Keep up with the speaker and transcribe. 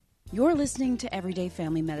You're listening to Everyday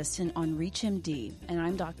Family Medicine on ReachMD, and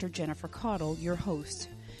I'm Dr. Jennifer Caudel, your host.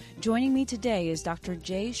 Joining me today is Dr.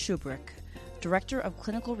 Jay Shubrook, Director of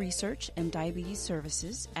Clinical Research and Diabetes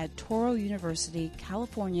Services at Touro University,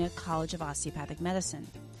 California College of Osteopathic Medicine.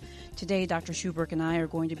 Today, Dr. Shubrook and I are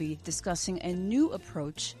going to be discussing a new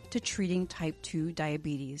approach to treating type 2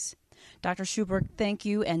 diabetes. Dr. Shubrook, thank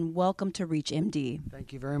you and welcome to ReachMD.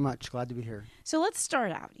 Thank you very much. Glad to be here. So let's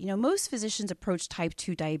start out. Most physicians approach type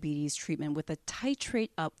 2 diabetes treatment with a titrate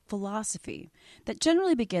up philosophy that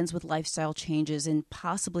generally begins with lifestyle changes and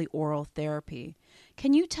possibly oral therapy.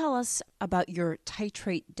 Can you tell us about your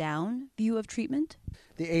titrate down view of treatment?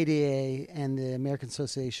 The ADA and the American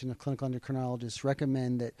Association of Clinical Endocrinologists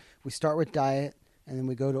recommend that we start with diet and then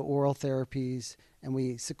we go to oral therapies and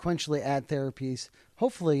we sequentially add therapies,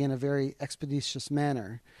 hopefully in a very expeditious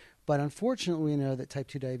manner. But unfortunately, we know that type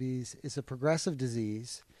 2 diabetes is a progressive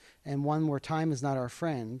disease and one where time is not our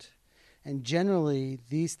friend. And generally,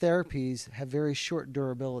 these therapies have very short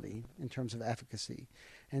durability in terms of efficacy.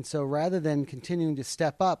 And so rather than continuing to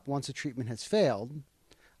step up once a treatment has failed,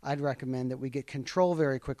 I'd recommend that we get control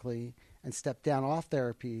very quickly and step down off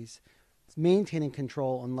therapies, maintaining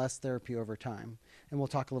control and less therapy over time. And we'll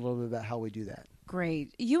talk a little bit about how we do that.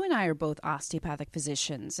 Great. You and I are both osteopathic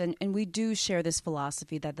physicians, and we do share this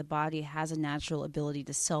philosophy that the body has a natural ability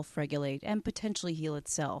to self-regulate and potentially heal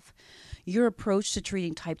itself. Your approach to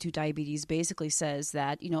treating type 2 diabetes basically says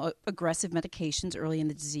that, aggressive medications early in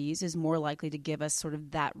the disease is more likely to give us sort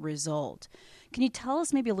of that result. Can you tell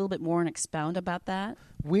us maybe a little bit more and expound about that?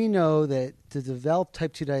 We know that to develop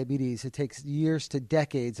type 2 diabetes, it takes years to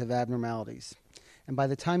decades of abnormalities. And by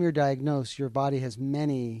the time you're diagnosed, your body has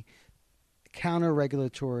many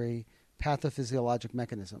counter-regulatory pathophysiologic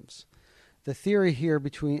mechanisms. The theory here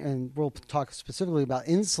and we'll talk specifically about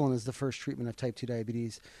insulin as the first treatment of type 2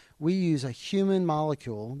 diabetes, we use a human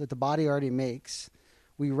molecule that the body already makes,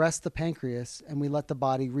 we rest the pancreas, and we let the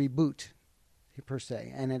body reboot, per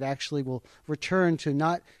se. And it actually will return to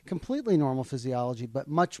not completely normal physiology, but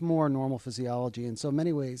much more normal physiology. And so in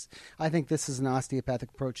many ways, I think this is an osteopathic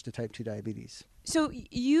approach to type 2 diabetes. So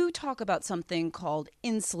you talk about something called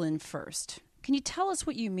insulin first. Can you tell us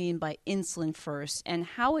what you mean by insulin first and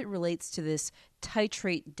how it relates to this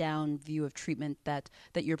titrate down view of treatment that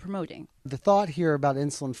you're promoting? The thought here about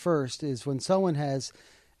insulin first is when someone has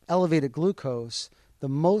elevated glucose, the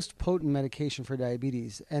most potent medication for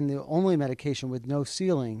diabetes and the only medication with no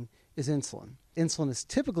ceiling is insulin. Insulin is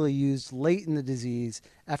typically used late in the disease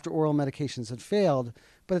after oral medications have failed,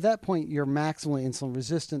 but at that point you're maximally insulin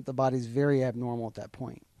resistant. The body's very abnormal at that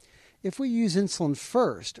point. If we use insulin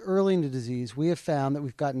first, early in the disease, we have found that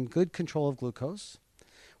we've gotten good control of glucose.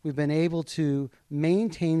 We've been able to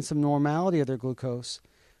maintain some normality of their glucose,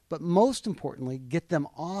 but most importantly, get them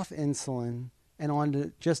off insulin and on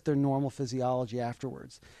to just their normal physiology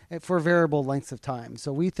afterwards for variable lengths of time.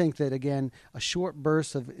 So we think that, again, a short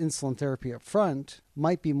burst of insulin therapy up front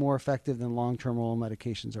might be more effective than long-term oral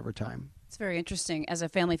medications over time. It's very interesting. As a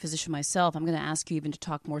family physician myself, I'm going to ask you even to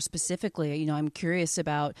talk more specifically. I'm curious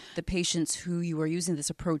about the patients who you are using this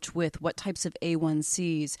approach with, what types of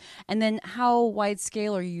A1Cs, and then how wide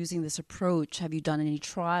scale are you using this approach? Have you done any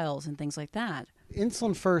trials and things like that?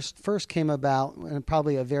 Insulin first came about in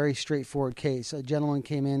probably a very straightforward case. A gentleman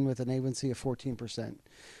came in with an A1C of 14%.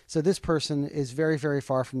 So this person is very, very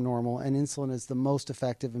far from normal, and insulin is the most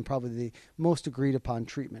effective and probably the most agreed upon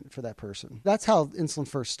treatment for that person. That's how insulin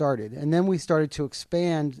first started. And then we started to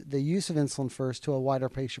expand the use of insulin first to a wider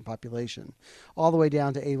patient population, all the way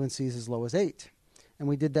down to A1Cs as low as 8. And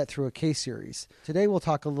we did that through a case series. Today we'll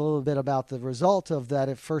talk a little bit about the result of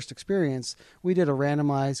that first experience. We did a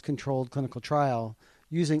randomized controlled clinical trial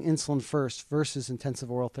using insulin first versus intensive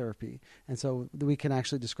oral therapy. And so we can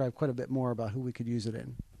actually describe quite a bit more about who we could use it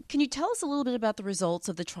in. Can you tell us a little bit about the results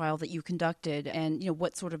of the trial that you conducted and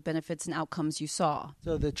what sort of benefits and outcomes you saw?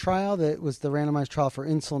 So the trial that was the randomized trial for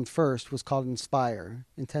insulin first was called INSPIRE,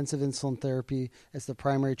 Intensive Insulin Therapy as the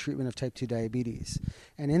Primary Treatment of Type 2 Diabetes.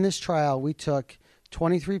 And in this trial, we took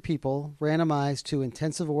 23 people randomized to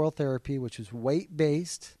intensive oral therapy, which is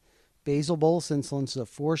weight-based, basal bolus insulin, so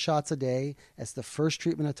 4 shots a day as the first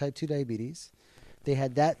treatment of type 2 diabetes. They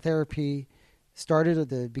had that therapy started at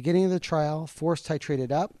the beginning of the trial, force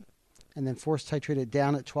titrated up, and then force titrated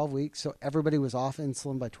down at 12 weeks. So everybody was off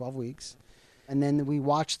insulin by 12 weeks. And then we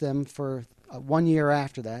watched them for 1 year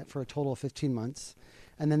after that for a total of 15 months.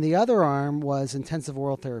 And then the other arm was intensive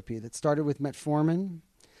oral therapy that started with metformin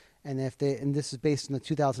And this is based on the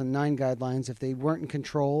 2009 guidelines, if they weren't in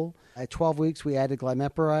control, at 12 weeks we added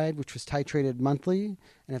glimepiride, which was titrated monthly.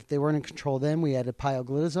 And if they weren't in control then, we added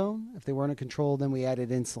pioglitazone. If they weren't in control, then we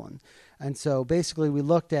added insulin. And so basically we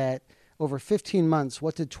looked at over 15 months,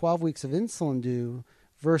 what did 12 weeks of insulin do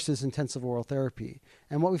versus intensive oral therapy?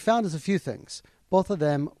 And what we found is a few things. Both of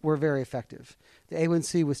them were very effective. The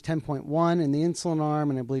A1C was 10.1 in the insulin arm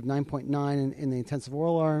and I believe 9.9 in the intensive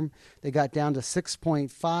oral arm. They got down to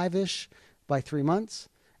 6.5-ish by 3 months,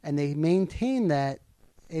 and they maintained that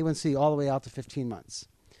A1C all the way out to 15 months.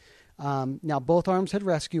 Now, both arms had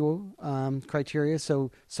rescue criteria,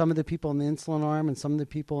 so some of the people in the insulin arm and some of the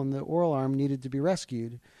people in the oral arm needed to be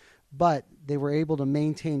rescued, but they were able to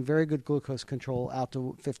maintain very good glucose control out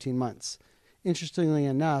to 15 months. Interestingly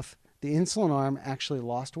enough, the insulin arm actually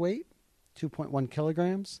lost weight, 2.1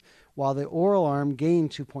 kilograms, while the oral arm gained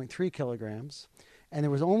 2.3 kilograms. And there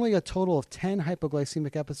was only a total of 10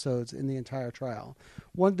 hypoglycemic episodes in the entire trial.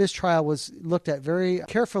 This trial was looked at very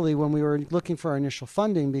carefully when we were looking for our initial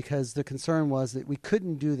funding because the concern was that we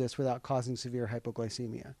couldn't do this without causing severe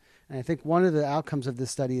hypoglycemia. And I think one of the outcomes of this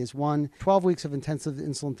study is 12 weeks of intensive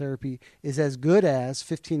insulin therapy is as good as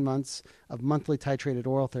 15 months of monthly titrated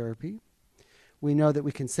oral therapy. We know that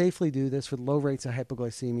we can safely do this with low rates of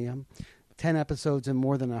hypoglycemia, 10 episodes in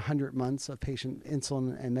more than 100 months of patient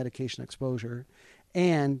insulin and medication exposure,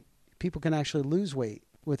 and people can actually lose weight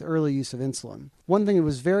with early use of insulin. One thing that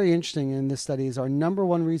was very interesting in this study is our number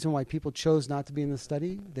one reason why people chose not to be in the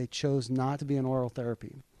study, they chose not to be in oral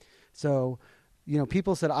therapy. So,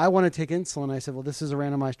 people said, I want to take insulin. I said, well, this is a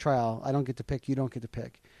randomized trial. I don't get to pick. You don't get to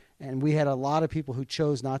pick. And we had a lot of people who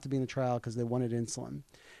chose not to be in the trial because they wanted insulin.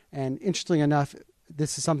 And interestingly enough,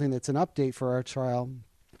 this is something that's an update for our trial.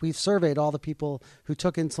 We've surveyed all the people who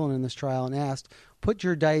took insulin in this trial and asked, put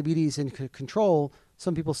your diabetes in control.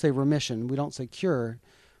 Some people say remission. We don't say cure.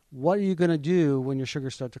 What are you going to do when your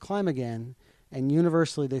sugars start to climb again? And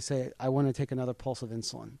universally they say, I want to take another pulse of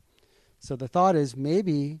insulin. So the thought is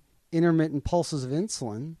maybe intermittent pulses of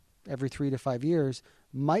insulin every 3 to 5 years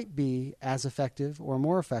might be as effective or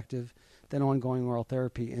more effective than ongoing oral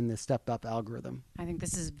therapy in the stepped-up algorithm. I think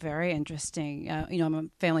this is very interesting. I'm a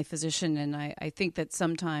family physician, and I think that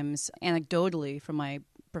sometimes, anecdotally, from my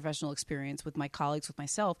professional experience with my colleagues, with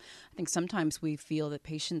myself, I think sometimes we feel that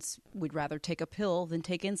patients would rather take a pill than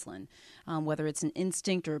take insulin, whether it's an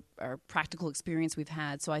instinct or practical experience we've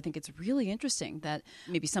had. So I think it's really interesting that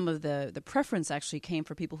maybe some of the preference actually came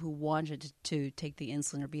for people who wanted to take the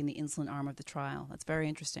insulin or be in the insulin arm of the trial. That's very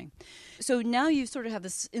interesting. So now you sort of have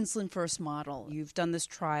this insulin first model. You've done this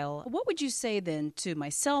trial. What would you say then to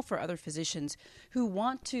myself or other physicians who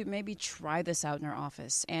want to maybe try this out in our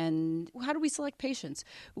office? And how do we select patients?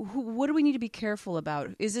 What do we need to be careful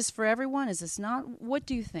about? Is this for everyone? Is this not? What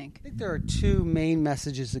do you think? I think there are two main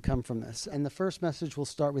messages that come from this. And the first message will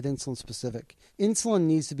start with insulin specific. Insulin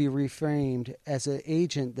needs to be reframed as an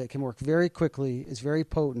agent that can work very quickly, is very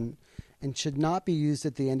potent, and should not be used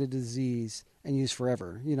at the end of the disease and used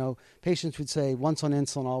forever. Patients would say once on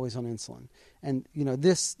insulin, always on insulin. And,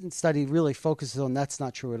 this study really focuses on that's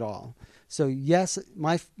not true at all. So yes,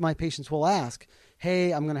 my patients will ask,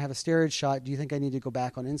 hey, I'm going to have a steroid shot. Do you think I need to go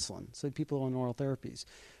back on insulin? So people on oral therapies.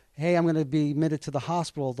 Hey, I'm going to be admitted to the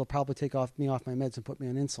hospital. They'll probably take me off my meds and put me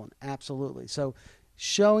on insulin. Absolutely. So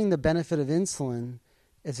showing the benefit of insulin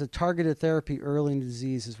as a targeted therapy early in the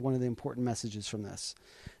disease is one of the important messages from this.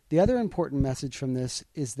 The other important message from this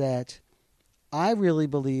is that I really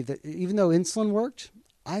believe that even though insulin worked,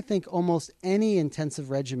 I think almost any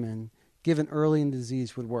intensive regimen given early in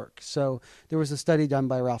disease would work. So there was a study done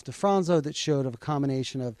by Ralph DeFranzo that showed of a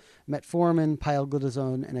combination of metformin,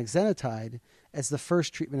 pioglitazone, and exenatide as the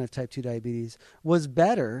first treatment of type 2 diabetes was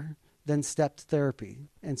better than stepped therapy.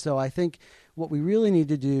 And so I think what we really need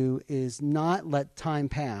to do is not let time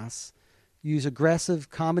pass, use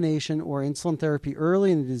aggressive combination or insulin therapy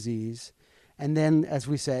early in the disease, and then, as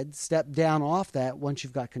we said, step down off that once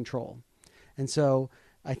you've got control. And so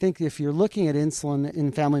I think if you're looking at insulin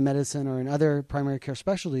in family medicine or in other primary care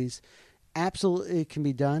specialties, absolutely it can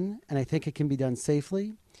be done, and I think it can be done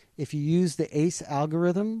safely. If you use the ACE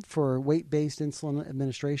algorithm for weight-based insulin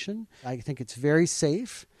administration, I think it's very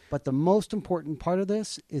safe. But the most important part of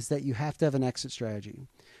this is that you have to have an exit strategy.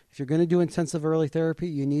 If you're going to do intensive early therapy,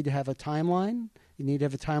 you need to have a timeline. You need to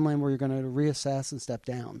have a timeline where you're going to reassess and step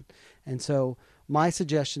down. And so my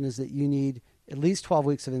suggestion is that you need at least 12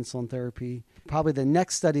 weeks of insulin therapy. Probably the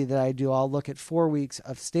next study that I do, I'll look at 4 weeks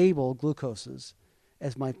of stable glucoses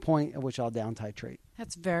as my point at which I'll down titrate.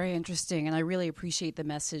 That's very interesting, and I really appreciate the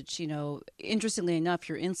message. Interestingly enough,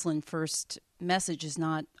 your insulin first message is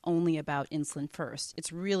not only about insulin first.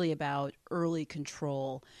 It's really about early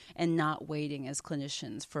control and not waiting as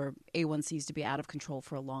clinicians for A1Cs to be out of control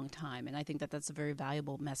for a long time. And I think that that's a very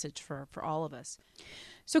valuable message for all of us.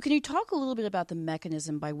 So can you talk a little bit about the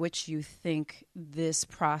mechanism by which you think this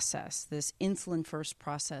process, this insulin first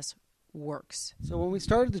process, works? So when we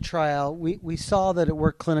started the trial, we saw that it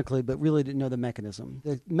worked clinically, but really didn't know the mechanism.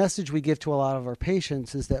 The message we give to a lot of our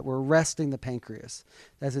patients is that we're resting the pancreas.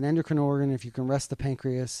 As an endocrine organ, if you can rest the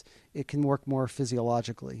pancreas, it can work more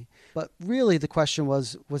physiologically. But really the question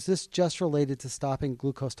was this just related to stopping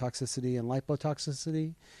glucose toxicity and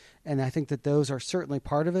lipotoxicity? And I think that those are certainly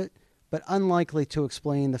part of it, but unlikely to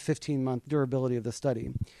explain the 15-month durability of the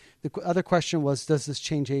study. The other question was, does this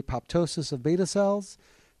change apoptosis of beta cells?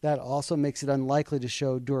 That also makes it unlikely to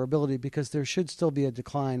show durability because there should still be a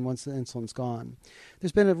decline once the insulin's gone.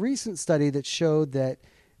 There's been a recent study that showed that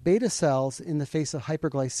beta cells in the face of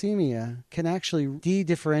hyperglycemia can actually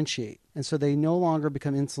de-differentiate, and so they no longer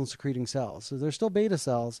become insulin-secreting cells. So they're still beta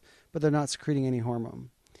cells, but they're not secreting any hormone.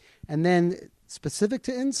 And then specific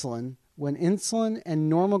to insulin, when insulin and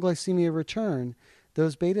normal glycemia return,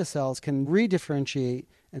 those beta cells can re-differentiate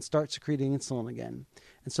and start secreting insulin again.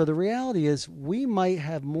 And so the reality is we might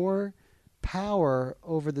have more power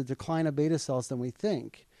over the decline of beta cells than we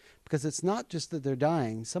think, because it's not just that they're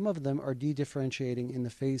dying. Some of them are de-differentiating in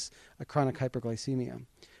the face of chronic hyperglycemia.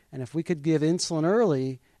 And if we could give insulin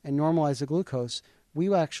early and normalize the glucose,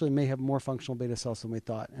 we actually may have more functional beta cells than we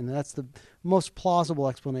thought. And that's the most plausible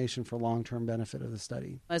explanation for long-term benefit of the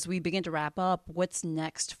study. As we begin to wrap up, what's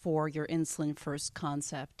next for your insulin first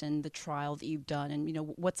concept and the trial that you've done, and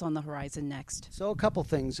what's on the horizon next? So a couple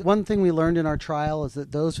things. One thing we learned in our trial is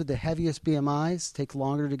that those with the heaviest BMIs take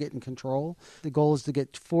longer to get in control. The goal is to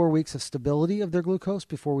get 4 weeks of stability of their glucose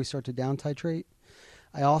before we start to down titrate.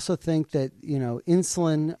 I also think that,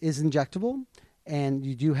 insulin is injectable, and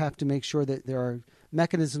you do have to make sure that there are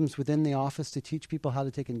mechanisms within the office to teach people how to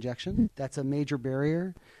take injection. That's a major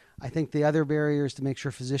barrier. I think the other barrier is to make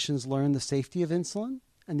sure physicians learn the safety of insulin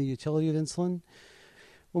and the utility of insulin.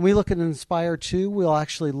 When we look at Inspire 2, we'll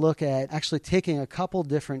actually look at taking a couple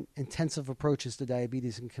different intensive approaches to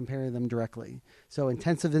diabetes and comparing them directly. So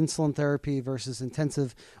intensive insulin therapy versus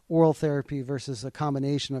intensive oral therapy versus a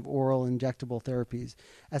combination of oral and injectable therapies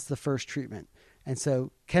as the first treatment. And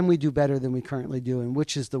so can we do better than we currently do, and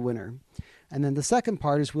which is the winner? And then the second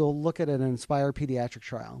part is we'll look at an Inspire pediatric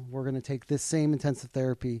trial. We're going to take this same intensive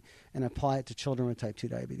therapy and apply it to children with type 2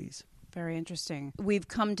 diabetes. Very interesting. We've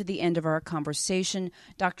come to the end of our conversation.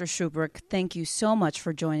 Dr. Shubrook, thank you so much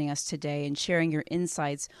for joining us today and sharing your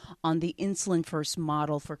insights on the insulin-first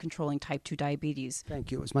model for controlling type 2 diabetes.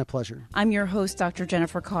 Thank you. It was my pleasure. I'm your host, Dr.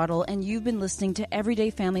 Jennifer Caudel, and you've been listening to Everyday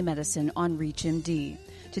Family Medicine on ReachMD.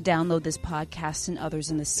 To download this podcast and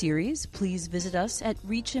others in the series, please visit us at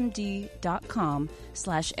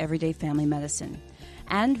reachmd.com/everydayfamilymedicine.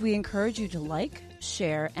 And we encourage you to like,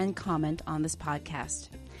 share, and comment on this podcast.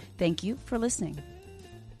 Thank you for listening.